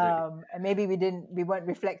 absolutely. And maybe we weren't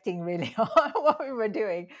reflecting really on what we were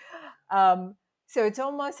doing. So it's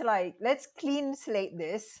almost like, let's clean slate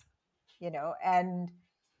this, and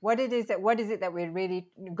what is it that we're really,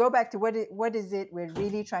 go back to what is it we're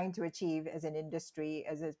really trying to achieve as an industry,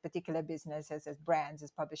 as a particular business, as brands,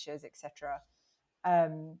 as publishers, etc.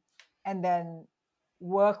 um, and then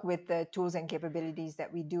work with the tools and capabilities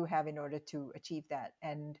that we do have in order to achieve that.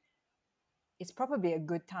 And it's probably a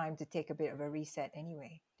good time to take a bit of a reset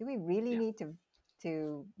anyway. Do we really Yeah, need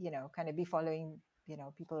to kind of be following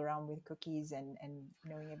people around with cookies and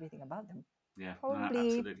knowing everything about them? yeah, no, Probably,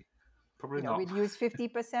 absolutely. Probably not. we'd use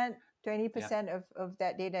 50%, Yeah, 20% of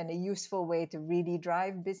that data in a useful way to really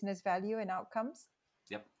drive business value and outcomes.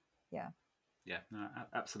 yep, Yeah. yeah, no,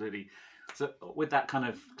 absolutely. So with that kind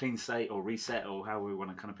of clean slate or reset or how we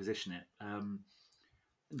want to kind of position it,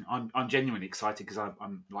 I'm genuinely excited because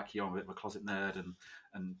I'm like you, I'm a bit of a closet nerd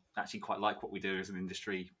and actually quite like what we do as an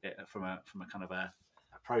industry from a kind of a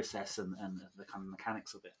process and the kind of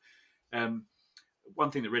mechanics of it. Um,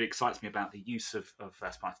 One thing that really excites me about the use of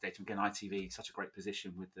first party data, again, ITV is such a great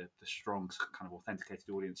position with the strong kind of authenticated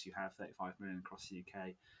audience you have, 35 million across the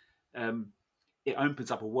UK. Um, it opens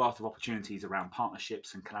up a wealth of opportunities around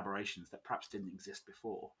partnerships and collaborations that perhaps didn't exist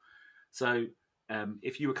before. So,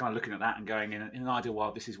 if you were kind of looking at that and going in an ideal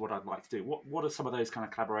world, this is what I'd like to do. What are some of those kind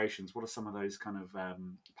of collaborations? What are some of those kind of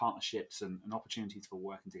partnerships and opportunities for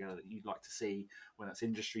working together that you'd like to see? Whether that's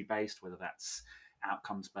industry based, whether that's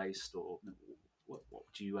outcomes based, or what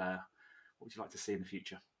would you like to see in the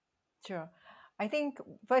future? Sure. I think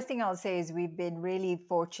first thing I'll say is we've been really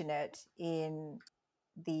fortunate in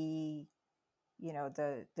the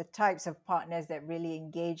the types of partners that really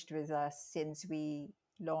engaged with us since we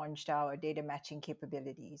launched our data matching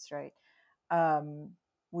capabilities, right? um,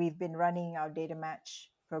 we've been running our data match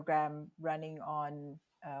program, running on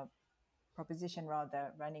proposition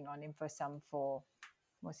rather, running on InfoSum for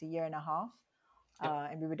almost a year and a half. Yep.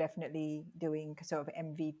 And we were definitely doing sort of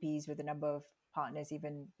MVPs with a number of partners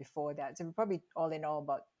even before that. So we're probably all in all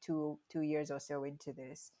about two years or so into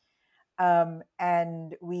this.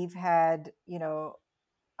 And we've had,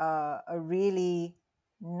 a really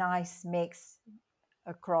nice mix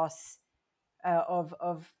across of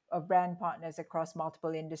brand partners across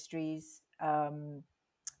multiple industries,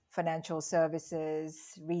 financial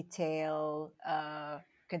services, retail,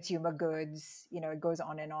 consumer goods. It goes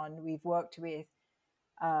on and on. We've worked with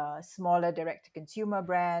smaller direct to consumer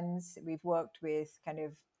brands. We've worked with kind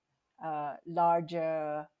of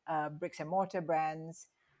larger bricks and mortar brands.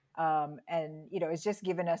 And it's just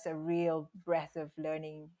given us a real breadth of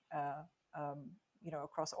learning,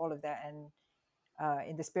 across all of that. And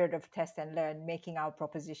in the spirit of test and learn, making our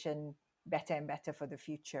proposition better and better for the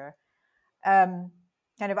future. Um,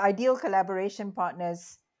 Kind of ideal collaboration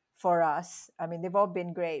partners for us, I mean, they've all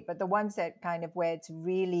been great, but the ones that kind of where it's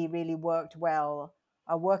really, really worked well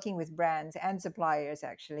are working with brands and suppliers,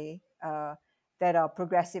 actually, that are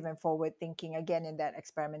progressive and forward thinking, again, in that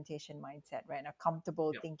experimentation mindset, right? And are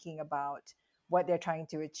comfortable Yep. thinking about what they're trying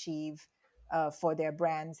to achieve for their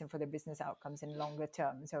brands and for their business outcomes in longer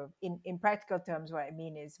term. So, in practical terms, what I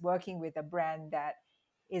mean is working with a brand that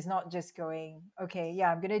is not just going, okay,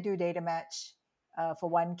 yeah, I'm going to do data match for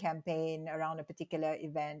one campaign around a particular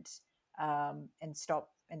event, and stop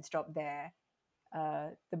there.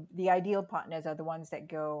 The ideal partners are the ones that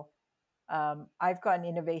go, I've got an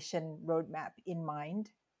innovation roadmap in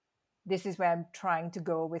mind. This is where I'm trying to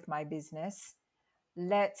go with my business.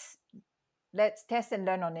 Let's let's test and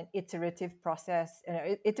learn on an iterative process,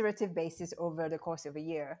 iterative basis over the course of a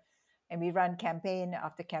year. And we run campaign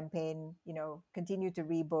after campaign, continue to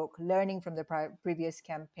rebook, learning from the previous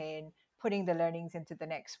campaign, putting the learnings into the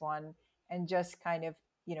next one, and just kind of,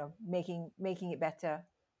 making it better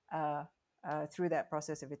through that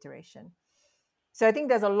process of iteration. So I think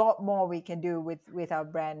there's a lot more we can do with our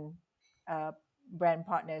uh, brand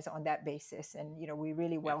partners on that basis, and we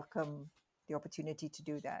really Yep. welcome the opportunity to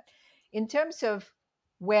do that. In terms of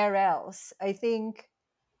where else, I think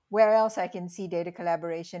where else I can see data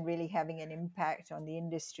collaboration really having an impact on the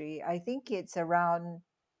industry, I think it's around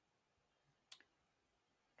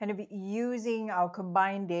kind of using our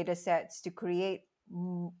combined data sets to create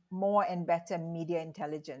more and better media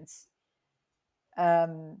intelligence.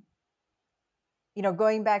 Um,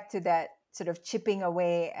 Going back to that sort of chipping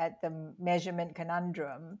away at the measurement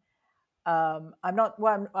conundrum, I'm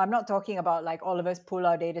not talking about like all of us pull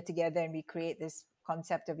our data together and we create this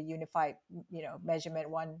concept of a unified, measurement,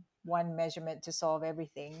 one measurement to solve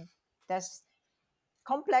everything. That's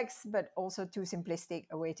complex, but also too simplistic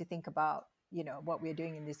a way to think about, what we're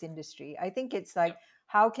doing in this industry. I think it's like,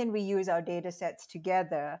 how can we use our data sets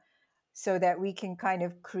together so that we can kind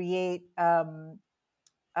of create uh,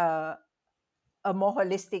 a more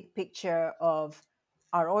holistic picture of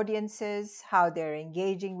our audiences, how they're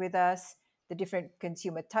engaging with us, the different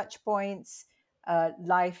consumer touch points,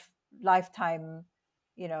 lifetime,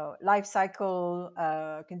 life cycle,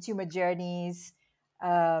 consumer journeys,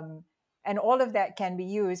 um, and all of that can be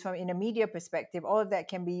used from in a media perspective. All of that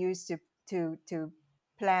can be used to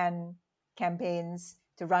plan campaigns,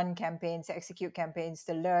 to run campaigns, to execute campaigns,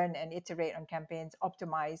 to learn and iterate on campaigns,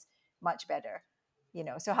 optimize much better.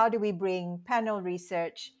 So how do we bring panel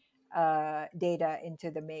research data into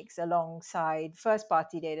the mix alongside first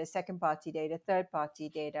party data, second party data, third party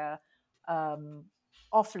data, um,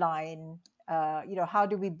 offline? How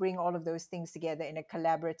do we bring all of those things together in a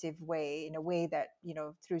collaborative way, in a way that,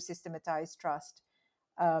 through systematized trust,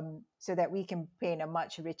 so that we can paint a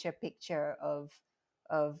much richer picture of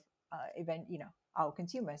event, our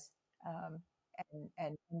consumers, um,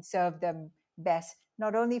 and serve them best,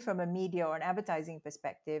 not only from a media or an advertising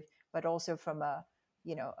perspective, but also from a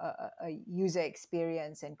user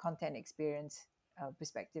experience and content experience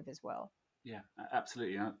perspective as well. Yeah,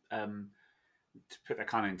 absolutely. To put that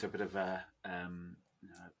kind of into a bit of a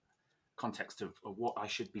context of what I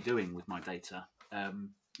should be doing with my data. I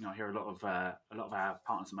hear a lot of our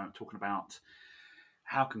partners at the moment talking about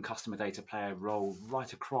how can customer data play a role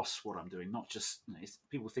right across what I'm doing. Not just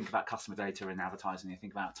people think about customer data in advertising, they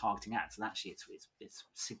think about targeting ads, and actually it's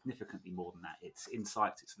significantly more than that. It's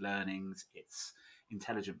insights, it's learnings, it's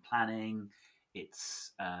intelligent planning,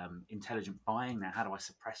 it's intelligent buying. Now, how do I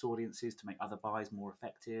suppress audiences to make other buys more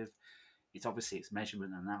effective? It's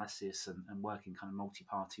measurement and analysis and working kind of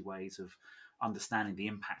multi-party ways of understanding the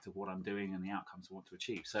impact of what I'm doing and the outcomes I want to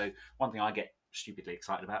achieve. So one thing I get stupidly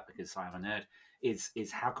excited about, because I am a nerd, is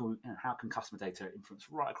how can customer data influence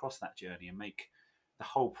right across that journey and make the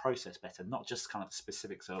whole process better, not just kind of the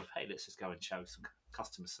specifics of, hey, let's just go and show some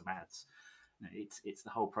customers some ads. It's the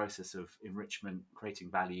whole process of enrichment,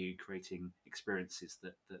 creating value, creating experiences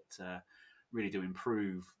that really do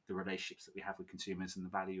improve the relationships that we have with consumers and the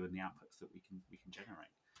value and the outputs that we can generate.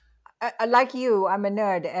 Like you, I'm a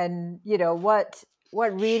nerd, and what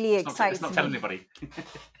really excites Let's not tell me. anybody.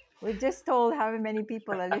 We just told how many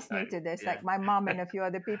people are listening to this, like my mom and a few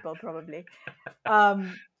other people probably.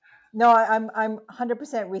 No, I'm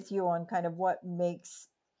 100% with you on kind of what makes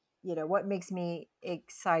me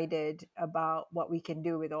excited about what we can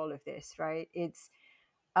do with all of this, right? It's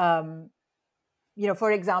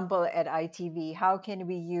for example, at ITV, how can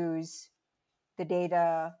we use the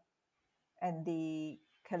data and the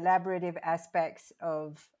collaborative aspects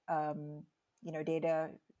of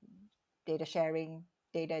data sharing,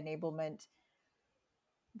 data enablement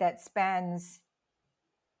that spans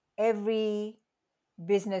every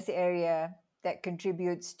business area that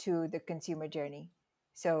contributes to the consumer journey.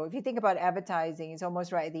 So if you think about advertising, it's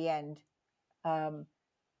almost right at the end.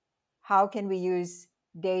 How can we use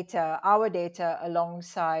our data,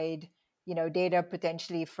 alongside data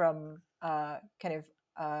potentially from kind of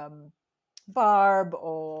Barb,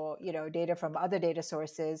 or data from other data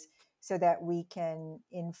sources, so that we can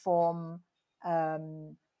inform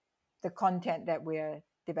the content that we're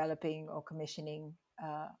developing or commissioning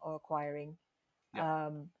or acquiring,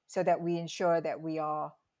 so that we ensure that we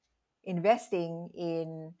are investing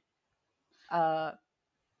in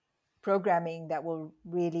programming that will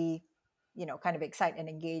really, kind of excite and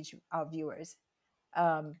engage our viewers.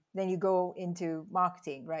 Then you go into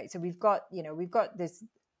marketing, right? So we've got this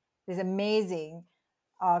amazing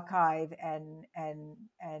archive and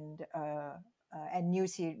new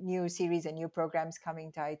series and new programs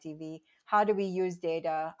coming to ITV. How do we use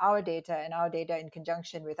our data in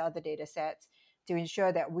conjunction with other data sets, to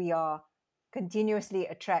ensure that we are continuously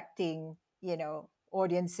attracting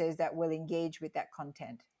audiences that will engage with that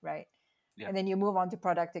content, right? Yeah. And then you move on to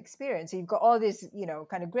product experience. So you've got all this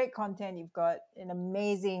kind of great content. You've got an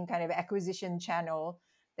amazing kind of acquisition channel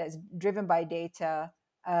that's driven by data.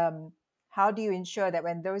 How do you ensure that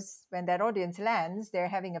when that audience lands, they're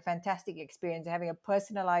having a fantastic experience, they're having a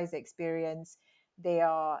personalized experience, they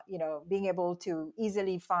are being able to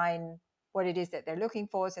easily find what it is that they're looking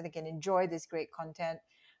for, so they can enjoy this great content,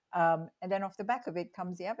 and then off the back of it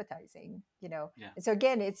comes the advertising. Yeah. And so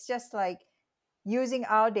again, it's just like using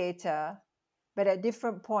our data, but at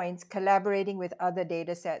different points collaborating with other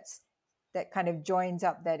data sets that kind of joins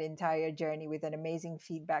up that entire journey with an amazing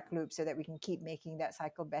feedback loop, so that we can keep making that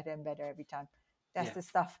cycle better and better every time. That's Yeah. the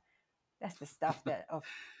stuff. That's the stuff that of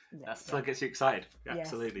That's yeah. what gets you excited. Yes,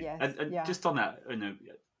 Absolutely. yes, And yeah. just on that,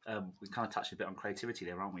 we kind of touched a bit on creativity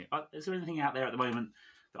there, aren't we? Is there anything out there at the moment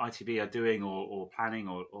that ITV are doing or planning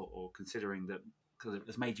or considering that because it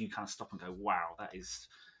has made you kind of stop and go, wow,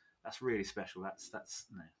 that's really special. That's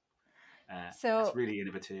So really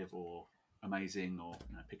innovative or amazing, or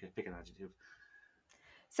pick an adjective.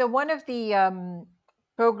 So one of the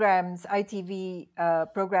programs, ITV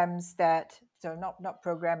programs that, so not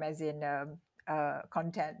program as in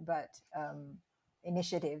content, but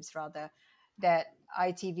initiatives rather, that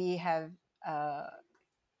ITV uh,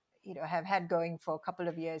 have had going for a couple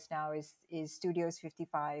of years now is Studios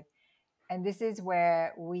 55, and this is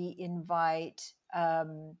where we invite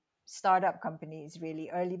startup companies, really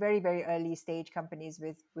early, very very early stage companies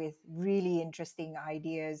with really interesting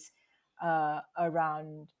ideas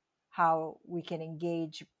around how we can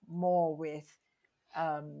engage more with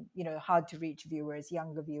hard to reach viewers,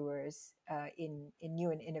 younger viewers, in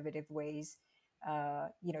new and innovative ways.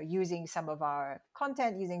 Using some of our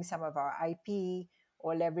content, using some of our IP,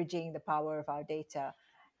 or leveraging the power of our data.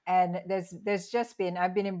 And there's just been,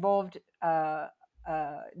 I've been involved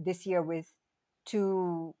this year with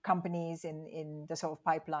two companies in the sort of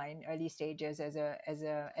pipeline early stages as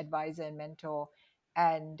a advisor and mentor,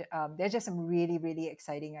 and there's just some really really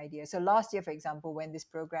exciting ideas. So last year, for example, when this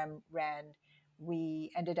program ran,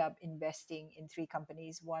 we ended up investing in three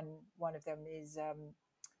companies. One of them is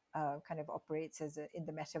kind of operates in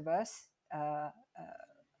the metaverse,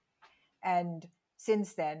 and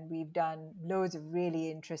since then, we've done loads of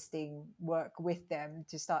really interesting work with them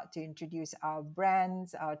to start to introduce our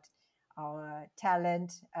brands, our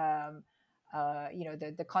talent,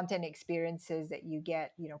 the content experiences that you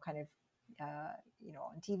get, kind of,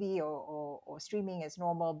 on TV or streaming as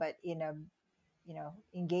normal, but in a,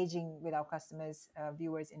 engaging with our customers,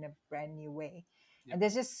 viewers in a brand new way. Yep. And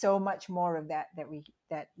there's just so much more of that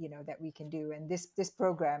we can do. And this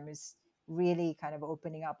program is really kind of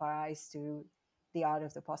opening up our eyes to the art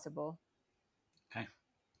of the possible. Okay,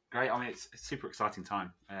 great. I mean, it's a super exciting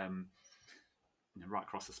time, right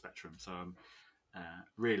across the spectrum. So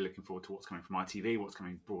really looking forward to what's coming from ITV, what's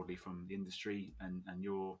coming broadly from the industry, and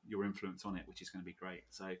your influence on it, which is going to be great.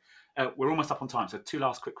 So we're almost up on time. So two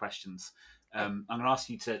last quick questions. I'm going to ask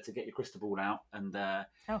you to get your crystal ball out and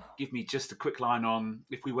give me just a quick line on,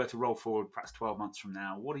 if we were to roll forward perhaps 12 months from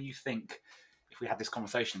now, what do you think, if we had this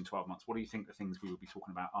conversation in 12 months, what do you think the things we would be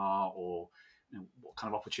talking about are, or what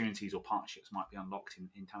kind of opportunities or partnerships might be unlocked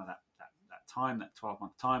in kind of that time, that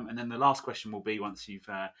 12-month time? And then the last question will be, once you've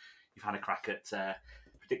had a crack at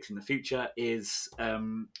predicting the future, is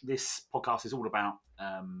this podcast is all about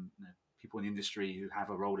people in the industry who have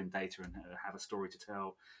a role in data and have a story to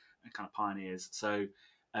tell, and kind of pioneers. So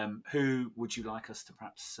who would you like us to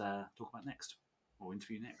perhaps talk about next or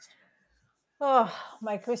interview next? Oh,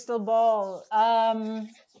 my crystal ball.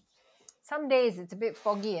 Some days it's a bit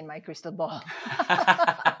foggy in my crystal ball.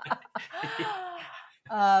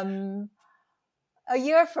 A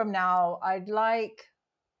year from now, I'd like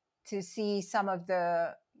to see some of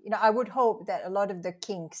the, I would hope that a lot of the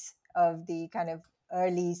kinks of the kind of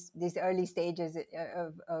these early stages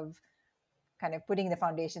of kind of putting the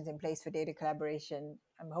foundations in place for data collaboration,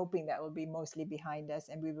 I'm hoping that will be mostly behind us,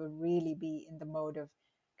 and we will really be in the mode of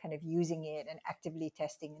kind of using it and actively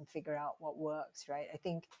testing and figure out what works, right? I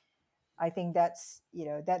think that's,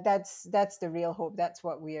 that's the real hope. That's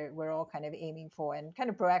what we're all kind of aiming for, and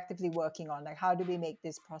kind of proactively working on, like, how do we make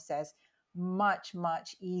this process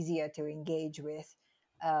much easier to engage with,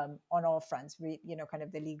 on all fronts, kind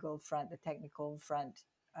of the legal front, the technical front,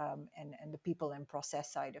 and the people and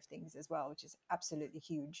process side of things as well, which is absolutely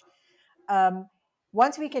huge.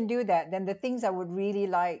 Once we can do that, then the things I would really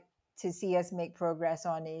like to see us make progress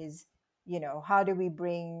on is, how do we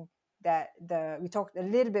bring we talked a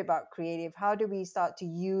little bit about creative. How do we start to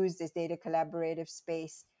use this data collaborative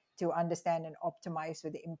space to understand and optimize for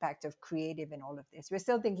the impact of creative in all of this? We're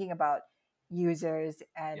still thinking about users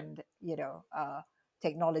and,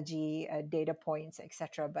 technology, data points,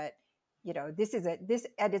 etc. But this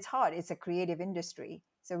at its heart, it's a creative industry.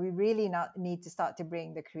 So we really need to start to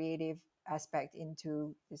bring the creative aspect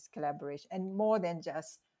into this collaboration, and more than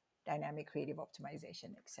just dynamic creative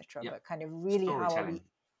optimization, etc. Yep. But kind of really, how are we,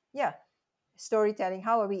 Storytelling. storytelling,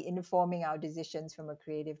 how are we informing our decisions from a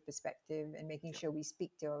creative perspective, and making sure we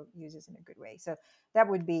speak to our users in a good way. So that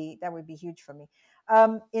would be huge for me.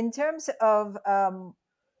 In terms of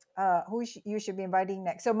who you should be inviting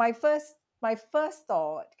next, so my first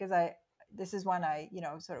thought, because this is one I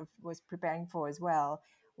sort of was preparing for as well,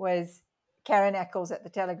 was Karen Eccles at the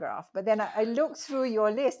Telegraph. But then I looked through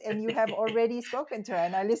your list, and you have already spoken to her,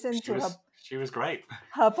 and I listened to her. She was great.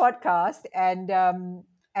 Her podcast,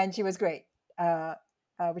 and she was great.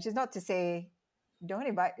 Which is not to say, don't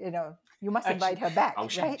invite. You must invite her back.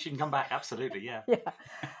 Right? She can come back. Absolutely, yeah.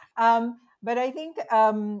 Yeah. But I think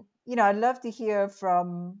I'd love to hear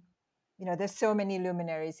from. There's so many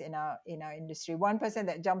luminaries in our industry. One person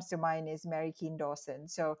that jumps to mind is Mary Keane Dawson.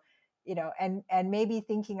 So, and maybe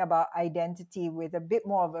thinking about identity with a bit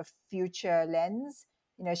more of a future lens.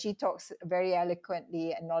 She talks very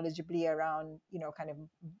eloquently and knowledgeably around, kind of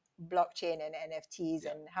blockchain and NFTs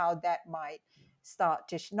and how that might start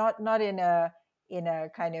to not in a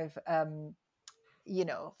kind of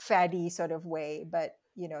faddy sort of way, but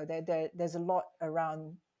there's a lot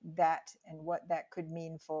around that and what that could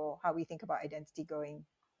mean for how we think about identity going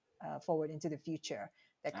forward into the future.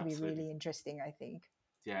 That could Absolutely. Be really interesting, I think.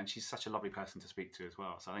 Yeah, and she's such a lovely person to speak to as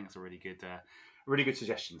well. So I think that's a really good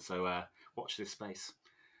suggestion. So watch this space.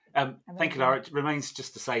 Thank you, Lara. It remains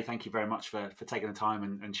just to say thank you very much for taking the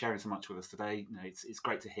time and sharing so much with us today. It's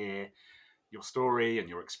great to hear your story and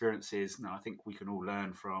your experiences. I think we can all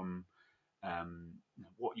learn from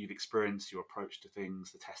what you've experienced, your approach to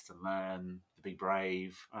things, the test and learn, the be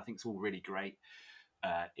brave. I think it's all really great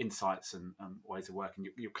insights and ways of working.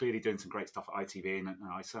 You're clearly doing some great stuff at ITV, and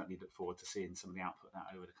I certainly look forward to seeing some of the output of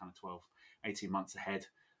that over the kind of 12, 18 months ahead.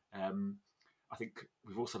 I think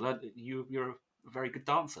we've also learned that you're a very good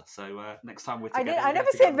dancer. So next time we're together... I never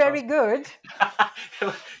said very good.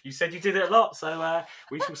 You said you did it a lot, so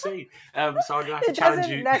we shall see. So I'm going to have to challenge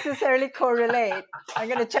you. It doesn't necessarily correlate. I'm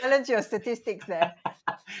going to challenge your statistics there.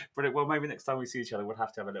 Brilliant. Well, maybe next time we see each other, we'll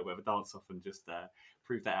have to have a little bit of a dance off and just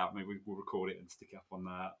prove that out. Maybe we'll record it and stick it up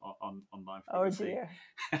online. Oh dear.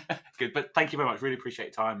 Good, but thank you very much. Really appreciate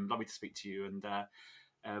your time. Lovely to speak to you, and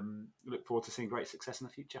look forward to seeing great success in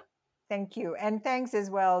the future. Thank you. And thanks as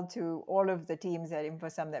well to all of the teams at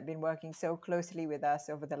InfoSum that have been working so closely with us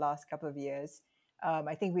over the last couple of years.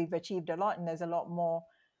 I think we've achieved a lot, and there's a lot more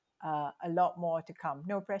to come.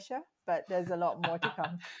 No pressure, but there's a lot more to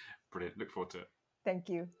come. Brilliant. Look forward to it. Thank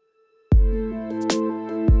you.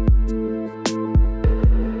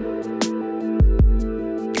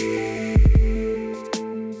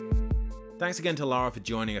 Thanks again to Lara for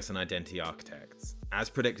joining us on Identity Architects. As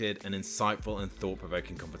predicted, an insightful and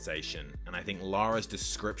thought-provoking conversation, and I think Lara's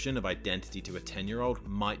description of identity to a 10-year-old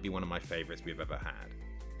might be one of my favourites we've ever had.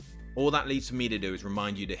 All that leaves for me to do is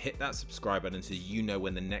remind you to hit that subscribe button so you know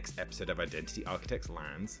when the next episode of Identity Architects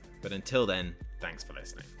lands. But until then, thanks for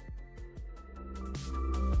listening.